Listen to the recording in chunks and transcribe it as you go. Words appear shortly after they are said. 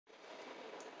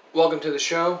Welcome to the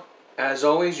show. As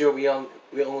always, we all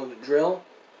know the drill.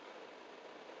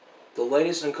 The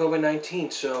latest on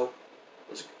COVID-19. So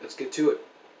let's get to it.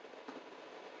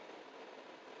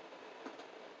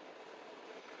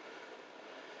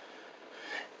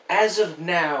 As of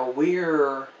now,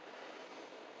 there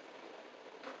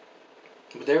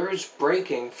is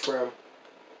breaking from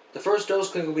the first dose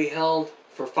clinic will be held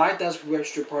for 5,000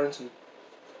 registered partners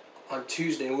on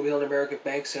Tuesday and will be held at American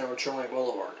Bank Center on Shoreline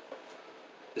Boulevard.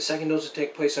 The second dose will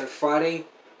take place on Friday,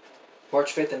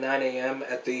 March 5th at 9 a.m.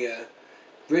 at the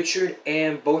Richard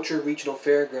M. Bocher Regional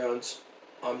Fairgrounds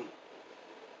on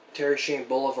Terry Shane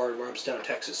Boulevard in Robstown,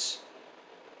 Texas.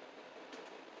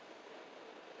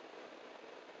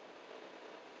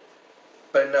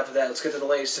 But enough of that. Let's get to the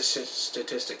latest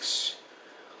statistics.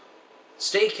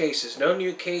 State cases. No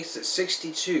new cases.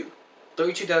 62.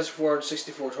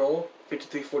 32,464 total.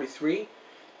 5343.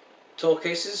 Total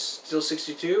cases still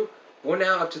 62. We're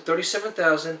now up to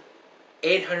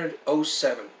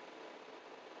 37,807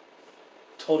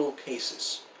 total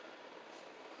cases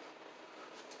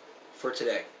for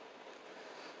today.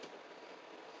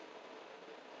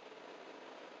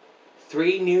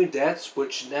 3 new deaths,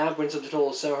 which now brings up the total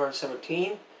of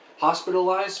 717.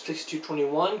 Hospitalized,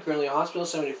 6221. Currently in hospital,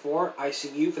 74.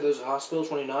 ICU for those in hospital,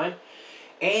 29.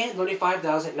 And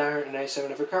 35,997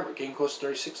 have recovered, getting close to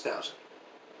 36,000.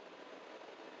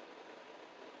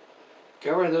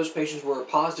 However, those patients were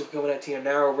positive for COVID-19 are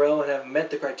now well and have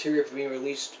met the criteria for being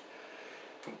released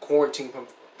from quarantine from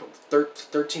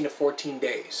 13 to 14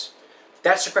 days.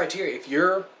 That's the criteria. If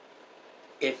you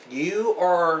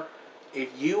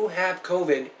have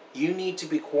COVID, you need to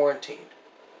be quarantined.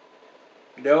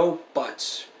 No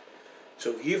buts.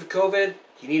 So if you have COVID,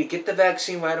 you need to get the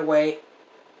vaccine right away.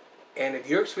 And if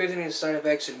you're experiencing any side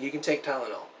effects, you can take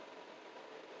Tylenol.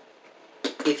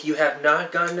 If you have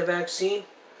not gotten the vaccine,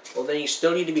 well, then you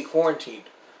still need to be quarantined.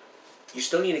 You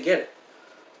still need to get it.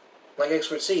 Like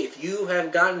experts say, if you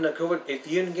have gotten the COVID, if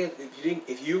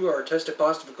you are tested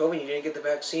positive for COVID and you didn't get the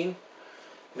vaccine,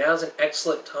 now's an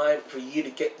excellent time for you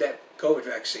to get that COVID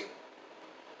vaccine.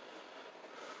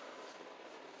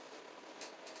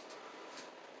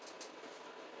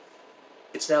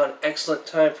 It's now an excellent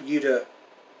time for you to.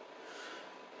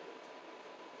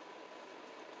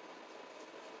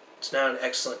 It's now an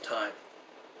excellent time.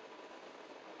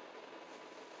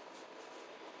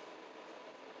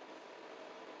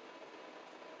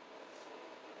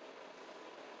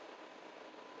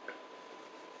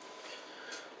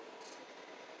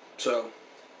 So,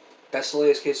 that's the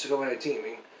latest case of COVID-19. I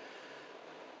mean,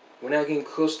 we're now getting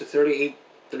close to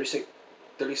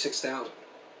 36,000.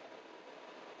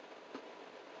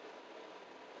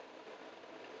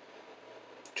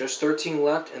 Just 13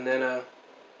 left, and then,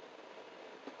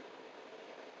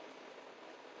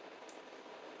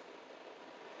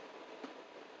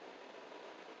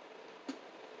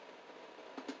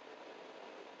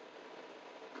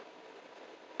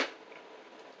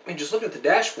 just look at the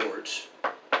dashboards.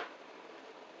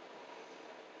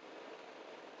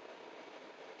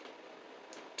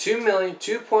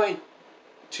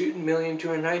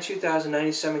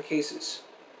 2,292,097 cases.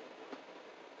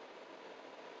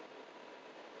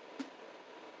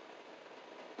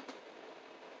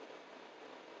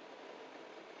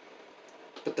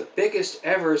 But the biggest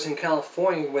ever is in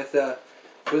California with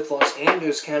Los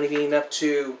Angeles County being up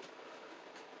to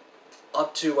the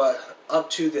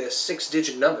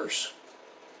 6-digit numbers.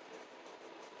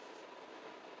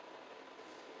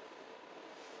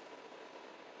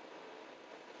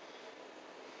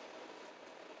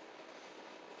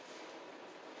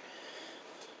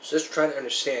 So just try to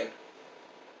understand.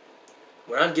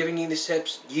 When I'm giving you these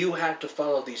tips, you have to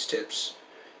follow these tips.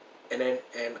 And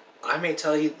I may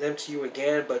tell them to you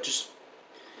again, but just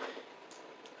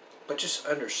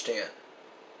understand.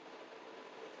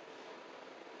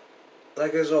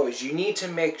 Like as always, you need to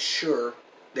make sure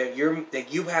that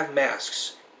you have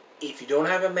masks. If you don't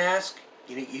have a mask,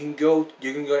 you can go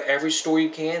to every store you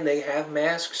can. They have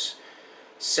masks,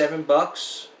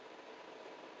 $7.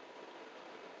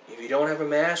 If you don't have a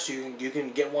mask, you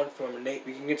can get one from a neighbor.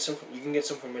 You can get some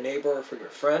from a neighbor or from your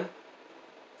friend.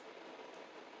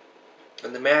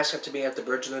 And the masks have to be at the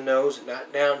bridge of the nose,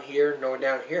 not down here nor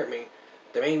down here. I mean,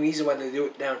 the main reason why they do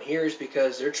it down here is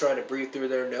because they're trying to breathe through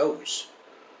their nose.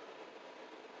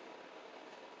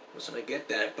 Listen, I get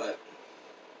that, but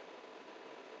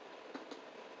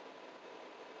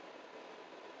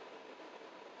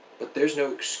there's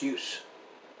no excuse.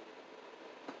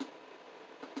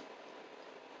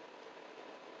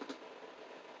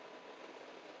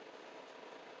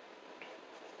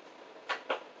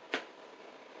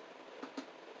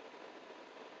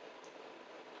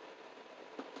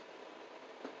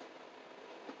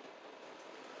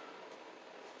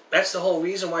 That's the whole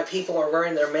reason why people are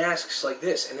wearing their masks like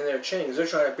this and in their chin, because they're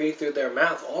trying to breathe through their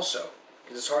mouth also.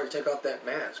 Because it's hard to take off that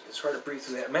mask. It's hard to breathe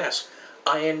through that mask.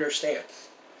 I understand.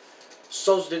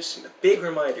 Social distancing, a big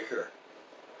reminder here.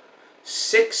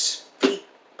 6 feet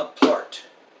apart.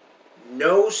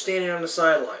 No standing on the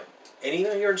sideline. And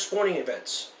even if you're in sporting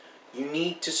events, you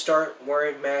need to start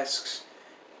wearing masks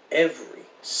every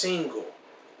single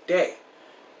day.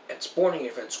 At sporting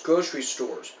events, grocery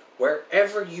stores,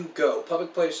 wherever you go,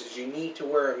 public places, you need to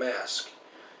wear a mask.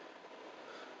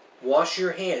 Wash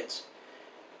your hands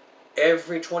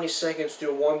every 20 seconds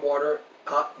through warm water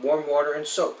and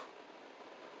soap.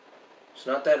 It's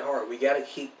not that hard. We gotta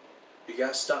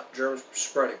stop germs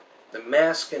spreading. The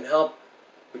mask can help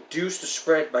reduce the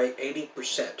spread by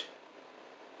 80%.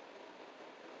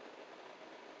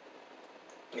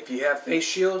 If you have face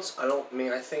shields,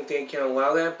 I think they can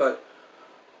allow that, but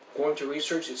according to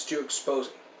research, it's too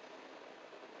exposing.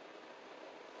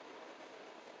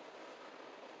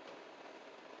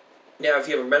 Now, if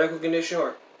you have a medical condition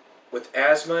or with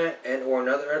asthma and or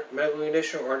another medical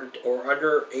condition or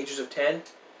under ages of 10, you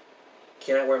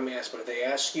cannot wear a mask. But if they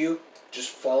ask you, just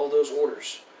follow those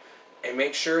orders. And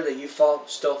make sure that you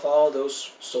still follow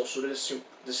those social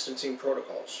distancing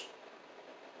protocols.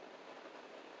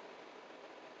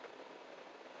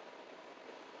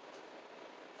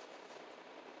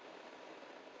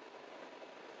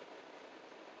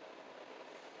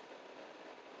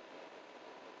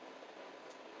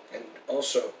 And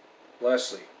also,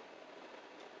 lastly,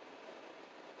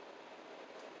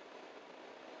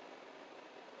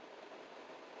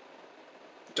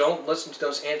 don't listen to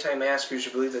those anti-maskers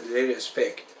who believe that the data is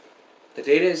fake. The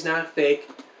data is not fake.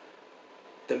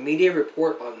 The media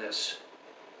report on this.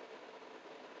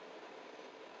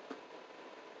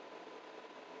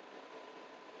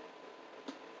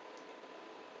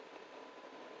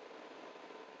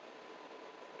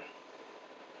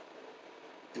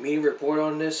 The media report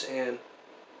on this, and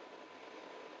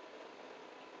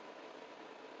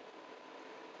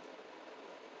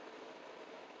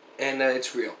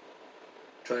it's real.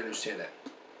 Try to understand that.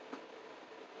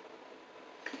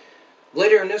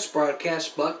 Later in this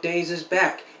broadcast, Buck Days is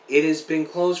back. It has been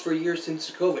closed for a year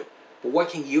since COVID. But what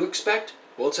can you expect?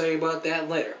 We'll tell you about that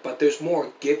later. But there's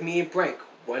more. Give me a break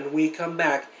when we come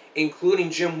back, including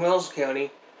Jim Wells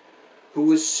County,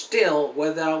 who is still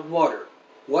without water.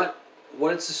 What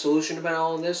is the solution about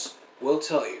all of this? We'll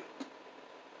tell you.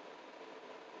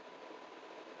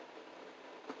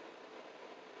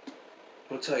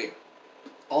 We'll tell you.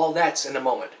 All that's in a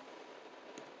moment.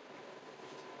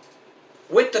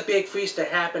 With the big freeze that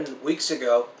happened weeks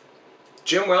ago,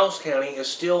 Jim Wells County is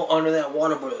still under that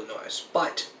water boiler noise.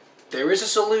 But there is a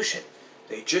solution.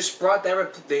 They just bought the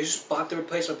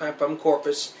replacement pipe from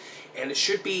Corpus, and it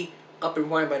should be up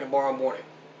and running by tomorrow morning.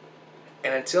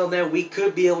 And until then, we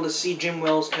could be able to see Jim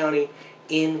Wells County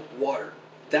in water.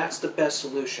 That's the best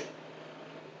solution.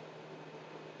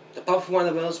 The pump for one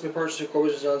of the wells has been purchased in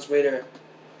Corpus is on its way to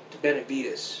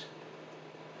Benavides.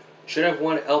 Should have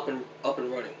one up and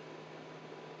running.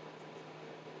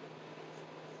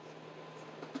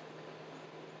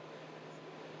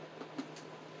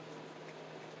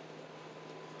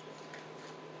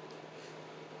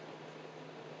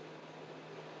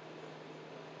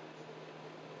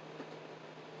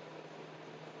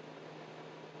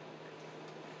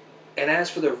 And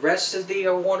as for the rest of the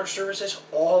water services,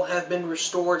 all have been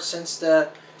restored since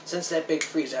that big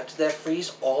freeze. After that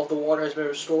freeze, all of the water has been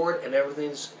restored and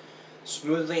everything's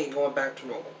smoothly going back to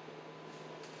normal.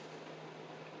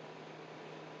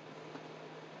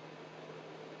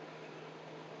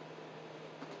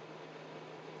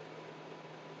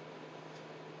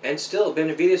 And still,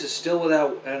 Benavides is still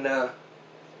without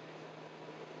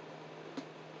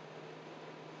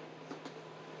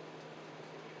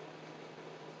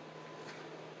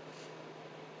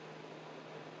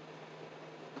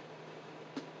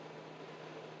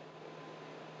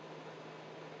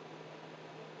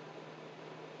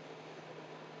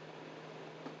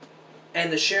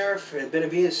and the sheriff at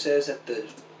Benavides says that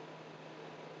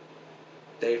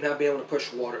they've not been able to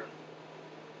push water.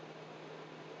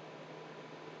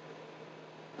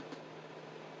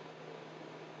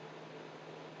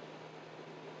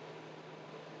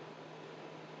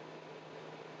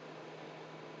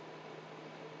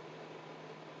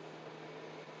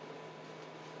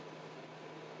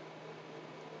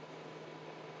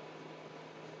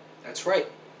 That's right.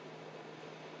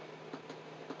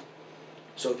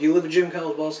 So if you live in Jim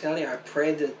Wells County, I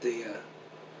pray that the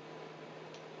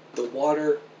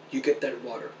water, you get that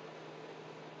water.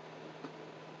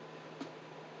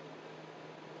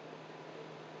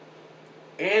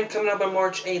 And coming up on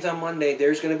March 8th on Monday,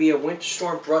 there's going to be a winter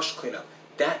storm brush cleanup.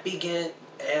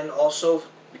 And also,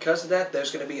 because of that, there's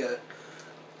going to be a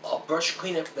brush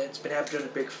cleanup that's been happening during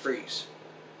the big freeze.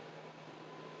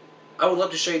 I would love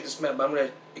to show you this map, but I'm going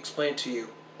to explain it to you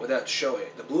without showing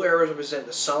it. The blue arrows represent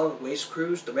the solid waste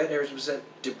crews. The red arrows represent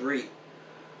debris.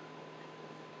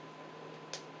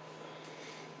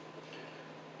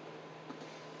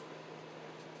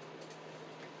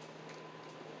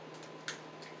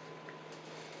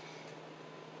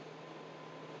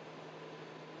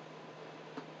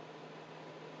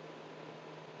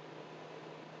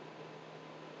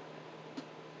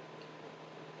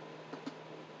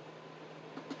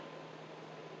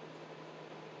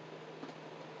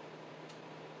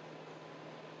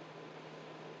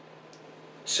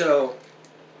 So,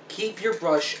 keep your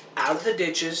brush out of the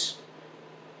ditches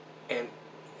and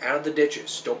out of the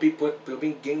ditches. Don't be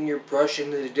getting your brush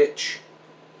into the ditch.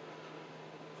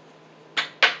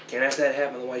 Can't have that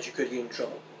happen, otherwise you could get in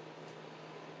trouble.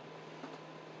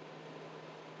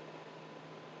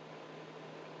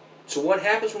 So what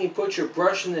happens when you put your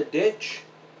brush in the ditch?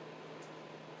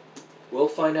 We'll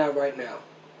find out right now.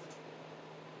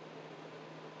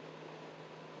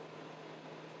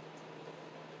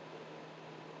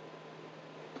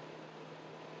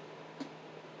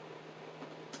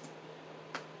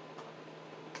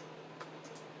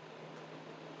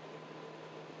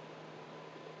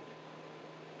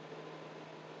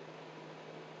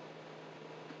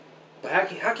 But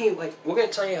how can you, like, we're going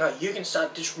to tell you how you can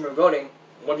stop ditch from eroding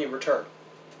when you return.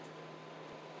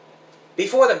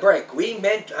 Before the break,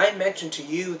 I mentioned to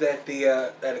you that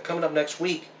that coming up next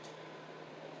week,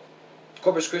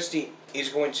 Corpus Christi is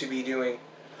going to be doing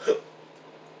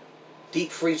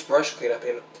deep freeze brush cleanup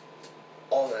and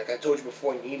all that. Like I told you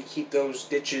before, you need to keep those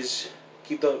ditches,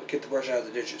 get the brush out of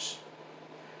the ditches.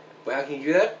 But how can you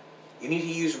do that? You need to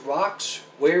use rocks,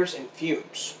 wares, and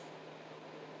fumes.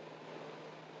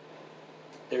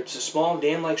 There's a small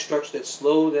dam-like structure that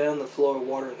slows down the flow of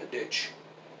water in the ditch.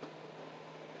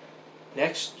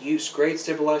 Next, use grade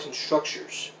stabilizing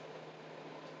structures.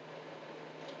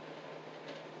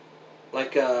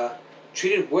 Like a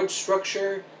treated wood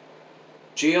structure,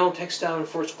 gel textile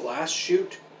reinforced glass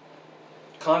chute,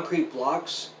 concrete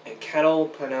blocks, and cattle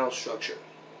panel structure.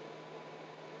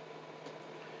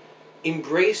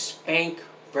 Embrace bank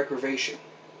recurvation.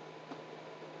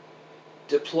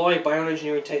 Deploy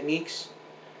bioengineering techniques.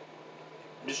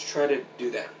 Just try to do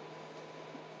that.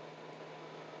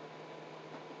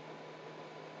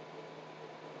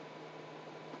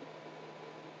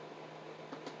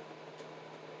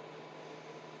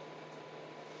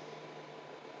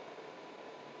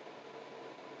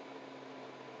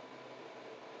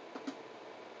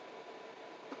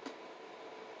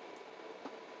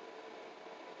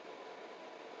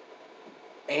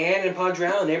 And in Padre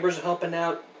Island, neighbors are helping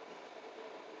out.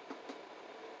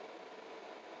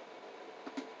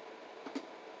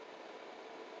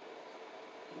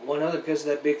 One other because of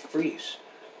that big freeze.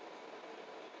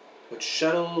 With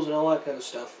shuttles and all that kind of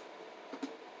stuff.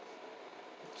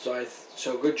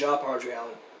 So good job, Padre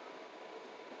Island.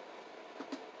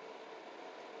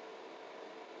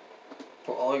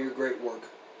 For all your great work.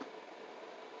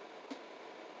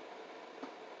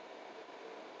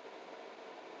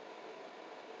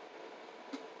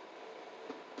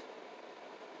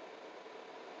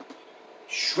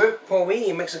 Shrimp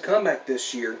Pourri makes a comeback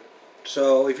this year.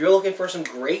 So if you're looking for some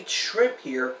great shrimp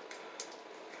here,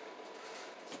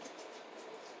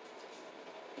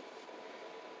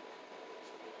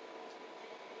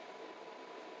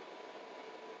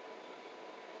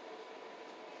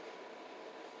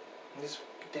 this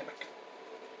academic.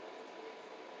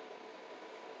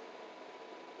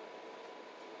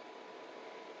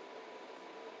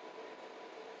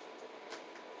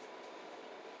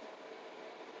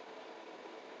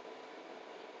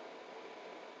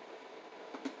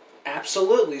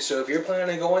 Absolutely. So if you're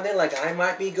planning on going there like I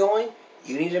might be going,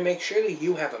 you need to make sure that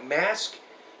you have a mask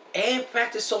and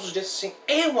practice social distancing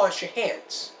and wash your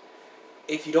hands.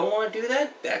 If you don't want to do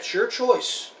that, that's your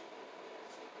choice.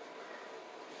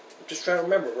 Just try to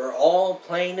remember, we're all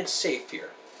playing it safe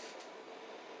here.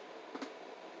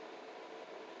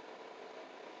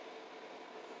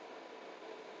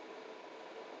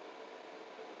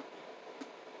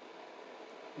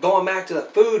 Going back to the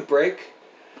food break.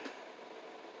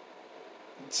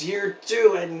 It's year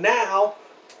 2, and now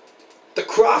the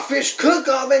crawfish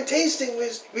cook-off and tasting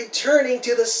is returning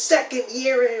to the 2nd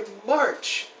year in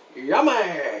March.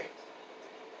 Yummy!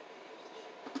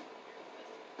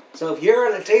 So if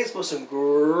you're on a taste with some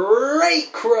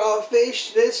great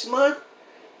crawfish this month,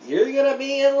 you're gonna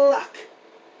be in luck.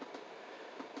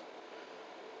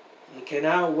 I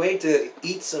cannot wait to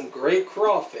eat some great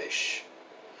crawfish.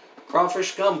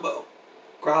 Crawfish gumbo.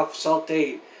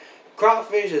 Sauteed.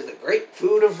 Crawfish is the great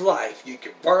food of life. You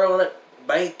can boil it,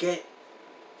 bake it,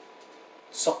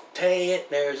 saute it.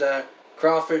 There's a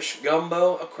crawfish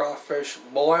gumbo, a crawfish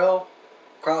boil,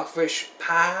 crawfish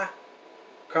pie,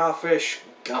 crawfish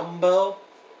gumbo.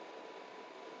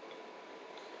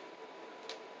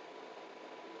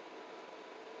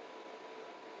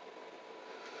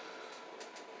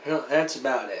 Well, that's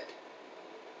about it.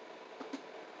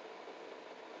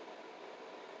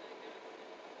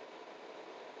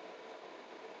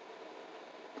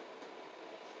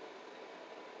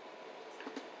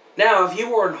 Now, if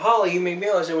you were in Holly, you may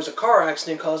realize there was a car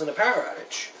accident causing a power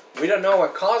outage. We don't know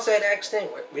what caused that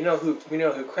accident. We know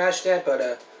who crashed that,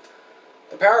 but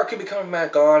the power could be coming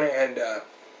back on, and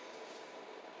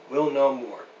we'll know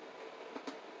more.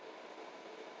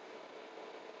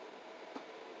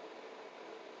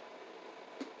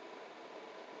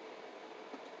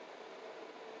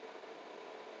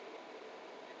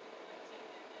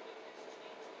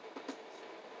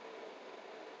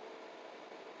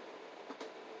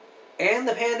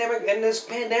 And this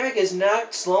pandemic is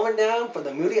not slowing down for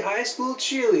the Moody High School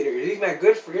cheerleaders.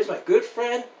 Here's my good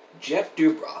friend, Jeff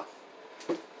Dubroff.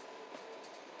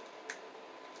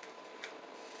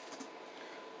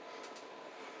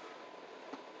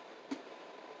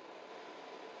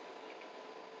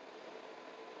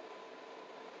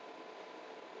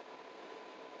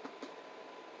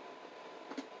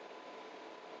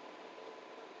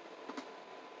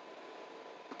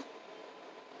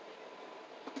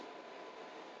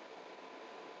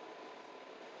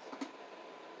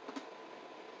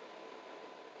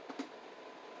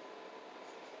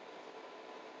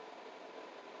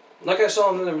 Like I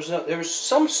saw, there was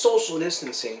some social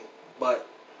distancing, but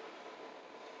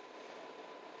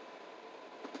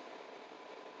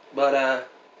not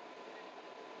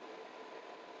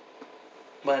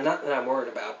that I'm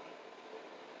worried about.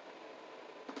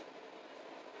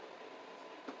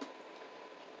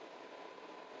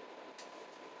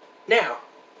 Now,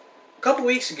 a couple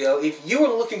weeks ago, if you were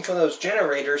looking for those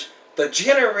generators, the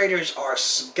generators are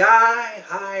sky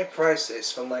high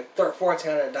prices, from like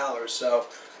 $1,400. So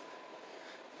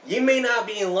you may not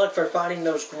be in luck for finding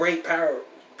those great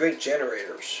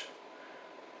generators.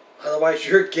 Otherwise,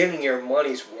 you're getting your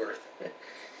money's worth. And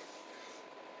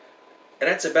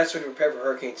that's the best way to prepare for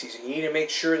hurricane season. You need to make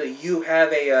sure that you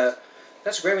have a.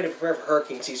 That's a great way to prepare for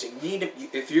hurricane season.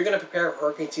 If you're going to prepare for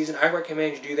hurricane season, I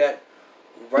recommend you do that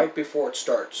right before it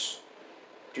starts.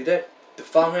 Do that the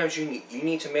following times you need. You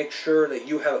need to make sure that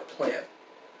you have a plan.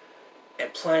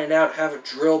 And plan it out, have a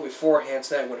drill beforehand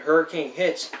so that when hurricane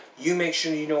hits, you make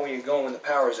sure you know where you're going when the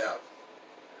power's out.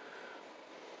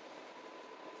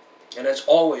 And as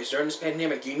always, during this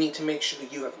pandemic, you need to make sure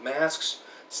that you have masks,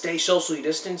 stay socially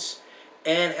distanced,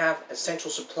 and have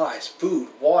essential supplies. Food,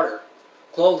 water,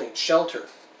 clothing, shelter.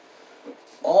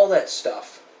 All that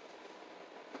stuff.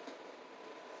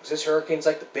 Because this hurricane's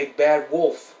like the big bad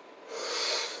wolf.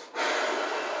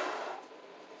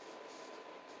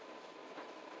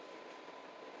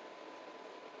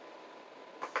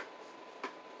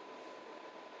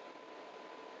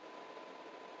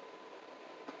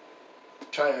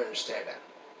 Trying to understand that.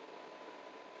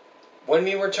 When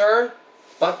we return,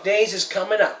 Buck Days is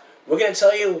coming up. We're going to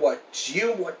tell you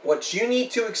what you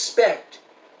need to expect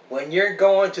when you're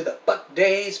going to the Buck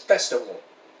Days Festival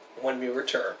when we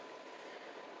return.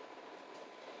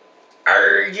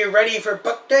 Are you ready for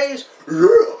Buck Days?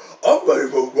 Yeah, I'm ready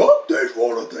for Buck Days,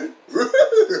 Jonathan. I'm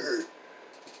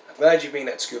glad you mean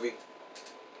that, Scooby.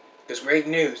 Because great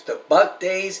news, the Buck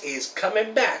Days is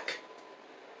coming back.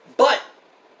 But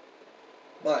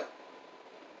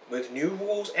with new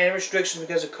rules and restrictions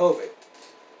because of COVID.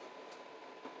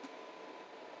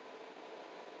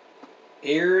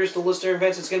 Here's the list of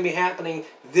events that's going to be happening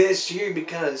this year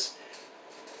because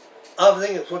of the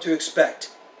thing of what to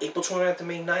expect. April 29th to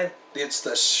May 9th, it's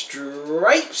the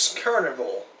Stripes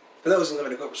Carnival, for those who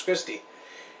live in Corpus Christi.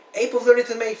 April 30th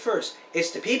to May 1st,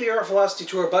 it's the PBR Velocity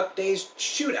Tour Buck Days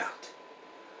Shootout.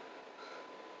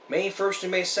 May 1st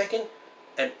and May 2nd,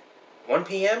 at 1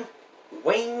 p.m.,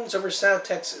 Wayne's over South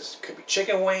Texas. Could be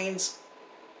chicken wings,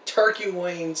 turkey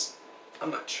wings,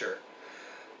 I'm not sure.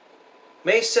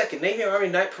 May 2nd, Navy Army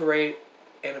Night Parade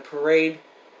and a parade.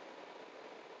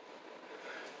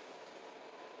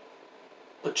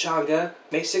 Pachanga.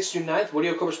 May 6th through 9th,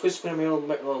 Woodeo Corpus Christi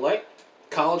Miller Light.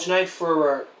 College Night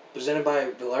for presented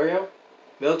by Valerio.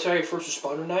 Military First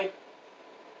Responder Night.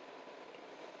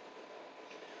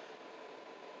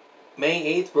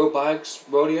 May 8th, Road Bikes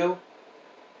Rodeo.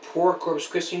 Poor Corpus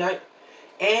Christi Night.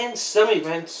 And some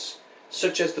events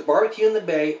such as the Barbecue in the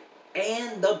Bay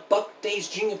and the Buck Days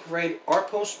Junior Parade, are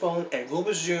postponed and will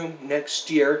resume next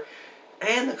year,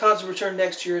 and the concert will return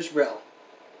next year as well.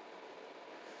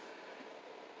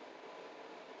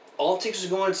 All tickets are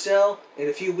going on sale in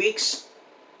a few weeks,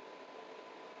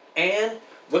 and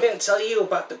we're going to tell you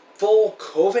about the full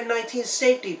COVID-19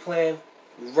 safety plan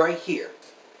right here.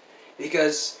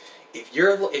 Because if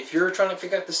you're trying to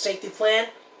figure out the safety plan,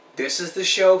 this is the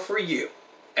show for you.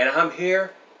 And I'm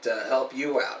here to help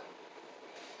you out.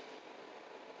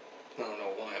 I don't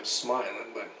know why I'm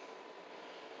smiling, but...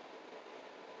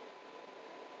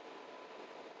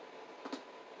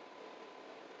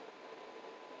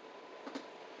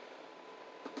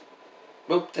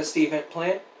 Nope, that's the event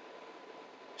plan.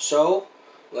 So,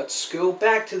 let's go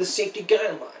back to the safety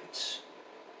guidelines.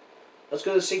 Let's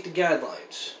go to the safety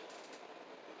guidelines.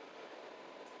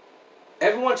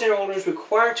 Everyone in our is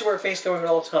required to wear a face covering at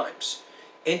all times.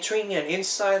 Entering and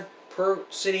inside per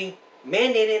city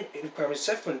mandated requirements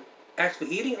except when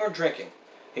actively eating or drinking.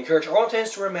 Encourage all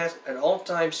attendants to wear masks at all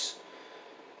times.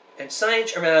 And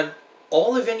signage around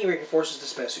all the venue reinforces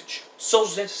this message.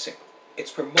 Social distancing.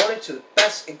 It's promoted to the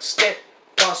best extent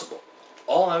possible.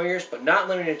 All areas, but not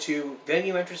limited to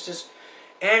venue entrances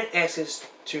and access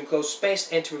to enclosed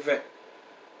space and to prevent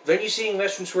venue seating,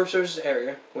 restrooms, work services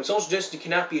area. When social distancing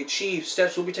cannot be achieved,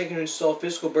 steps will be taken to install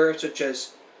physical barriers such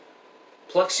as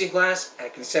plexiglass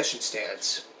at concession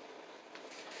stands.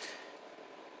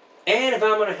 And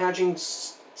environmental hygiene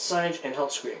signage and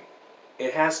health screening.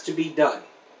 It has to be done.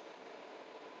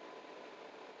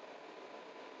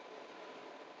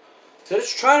 So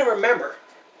just try to remember,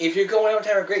 if you're going out to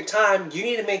have a great time, you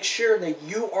need to make sure that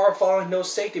you are following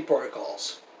those safety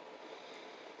protocols.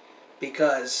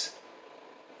 Because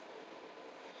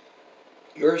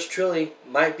yours truly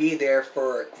might be there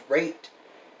for a great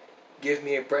give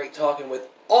me a break talking with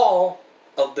all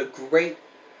of the great,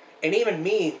 and even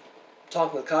me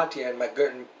talking with Katya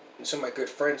and some of my good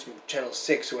friends from Channel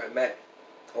 6 who I met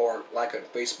or like on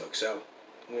Facebook, so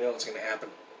we know what's going to happen.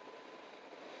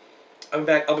 I'll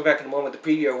be back in a moment. The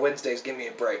preview of Wednesday's Give Me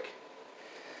a Break.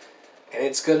 And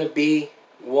it's going to be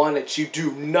one that you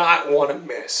do not want to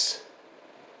miss.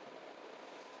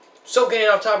 So getting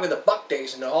off topic with the Buck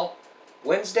Days and all,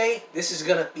 Wednesday, this is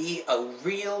going to be a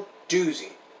real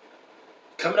doozy.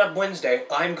 Coming up Wednesday,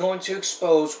 I'm going to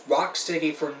expose Rock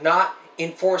City for not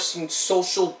enforcing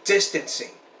social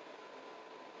distancing.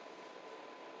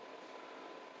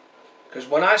 Because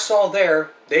when I saw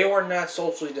there, they were not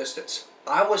socially distanced.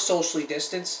 I was socially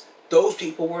distanced. Those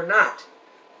people were not.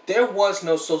 There was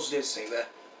no social distancing.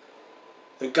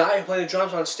 The guy who played the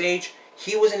drums on stage,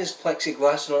 he was in his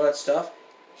plexiglass and all that stuff.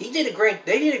 They did a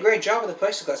great job with the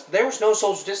plexiglass, but there was no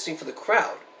social distancing for the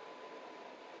crowd.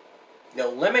 No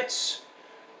limits,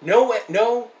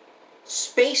 no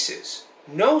spaces,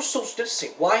 no social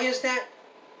distancing. Why is that?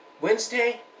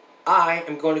 Wednesday, I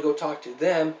am going to go talk to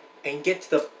them and get to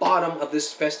the bottom of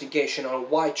this investigation on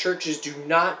why churches do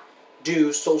not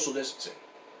do social distancing.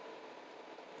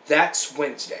 That's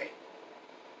Wednesday.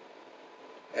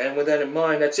 And with that in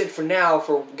mind, that's it for now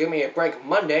for Give Me a Break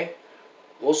Monday.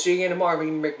 We'll see you again tomorrow for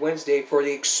Give Me a Break Wednesday for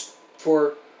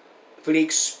the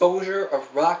exposure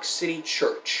of Rock City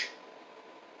Church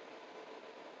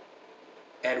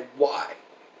and why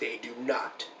they do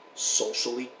not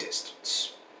socially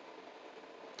distance.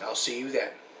 I'll see you then.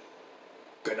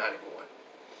 Good night, everyone.